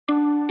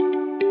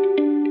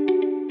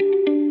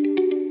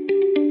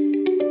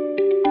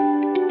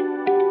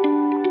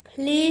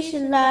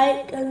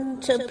like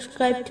and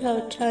subscribe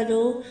to our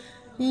channel.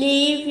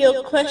 Leave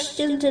your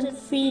questions and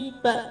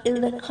feedback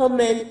in the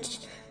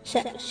comments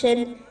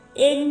section.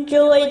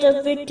 Enjoy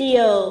the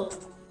video.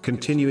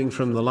 Continuing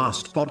from the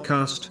last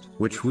podcast,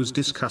 which was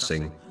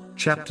discussing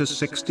chapter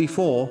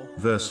 64,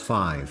 verse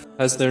 5.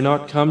 Has there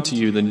not come to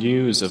you the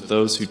news of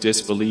those who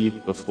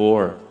disbelieved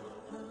before?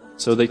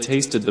 So they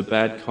tasted the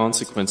bad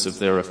consequence of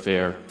their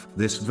affair.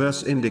 This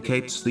verse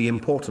indicates the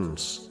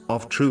importance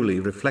of truly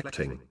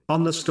reflecting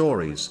on the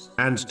stories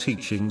and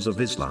teachings of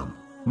Islam.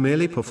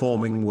 Merely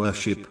performing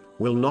worship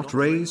will not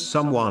raise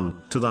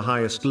someone to the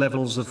highest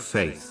levels of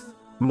faith.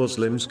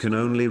 Muslims can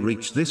only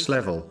reach this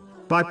level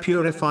by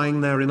purifying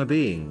their inner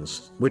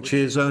beings, which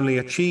is only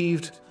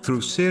achieved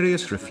through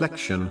serious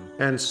reflection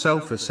and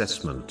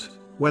self-assessment.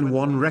 When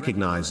one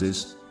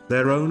recognizes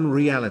their own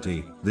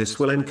reality, this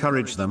will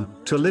encourage them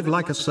to live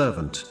like a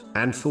servant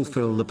and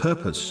fulfill the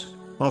purpose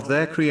of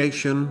their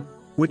creation,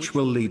 which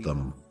will lead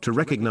them to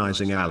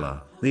recognizing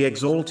Allah, the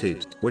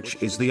Exalted,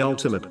 which is the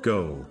ultimate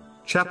goal.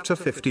 Chapter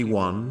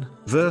 51,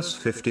 verse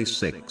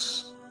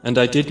 56. And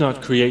I did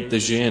not create the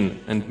jinn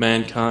and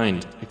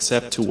mankind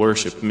except to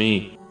worship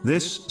me.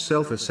 This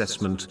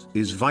self-assessment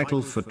is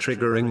vital for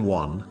triggering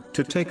one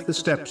to take the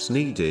steps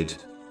needed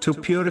to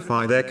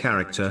purify their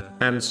character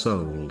and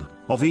soul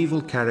of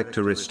evil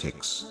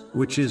characteristics,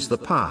 which is the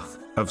path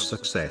of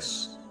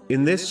success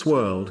in this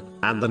world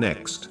and the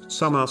next.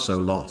 Some are so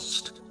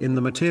lost in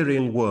the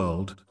material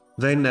world,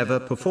 they never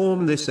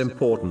perform this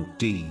important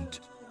deed,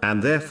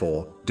 and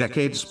therefore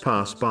decades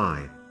pass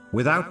by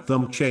without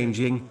them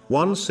changing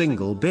one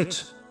single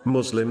bit.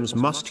 Muslims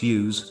must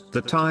use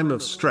the time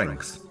of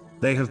strength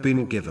they have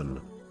been given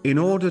in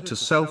order to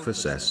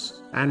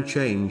self-assess and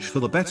change for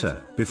the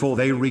better before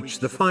they reach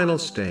the final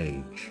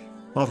stage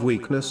of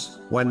weakness,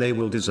 when they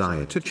will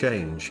desire to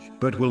change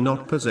but will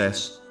not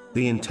possess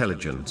the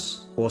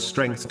intelligence or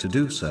strength to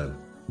do so.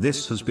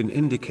 This has been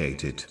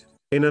indicated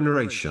in a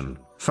narration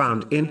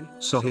found in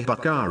Sahih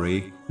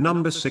Bukhari,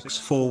 number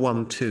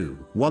 6412.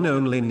 One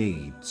only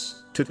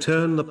needs to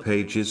turn the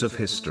pages of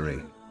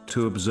history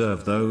to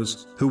observe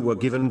those who were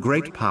given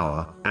great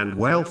power and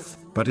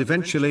wealth, but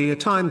eventually a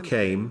time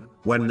came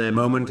when their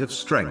moment of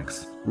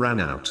strength ran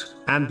out,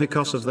 and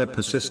because of their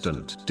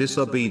persistent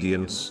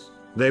disobedience,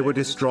 they were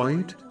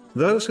destroyed.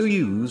 Those who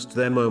used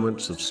their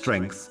moments of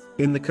strength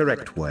in the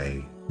correct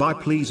way, by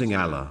pleasing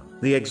Allah,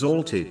 the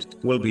Exalted,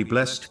 will be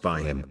blessed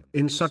by Him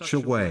in such a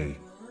way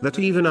that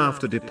even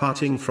after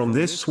departing from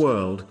this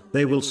world,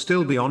 they will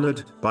still be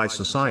honored by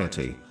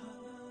society.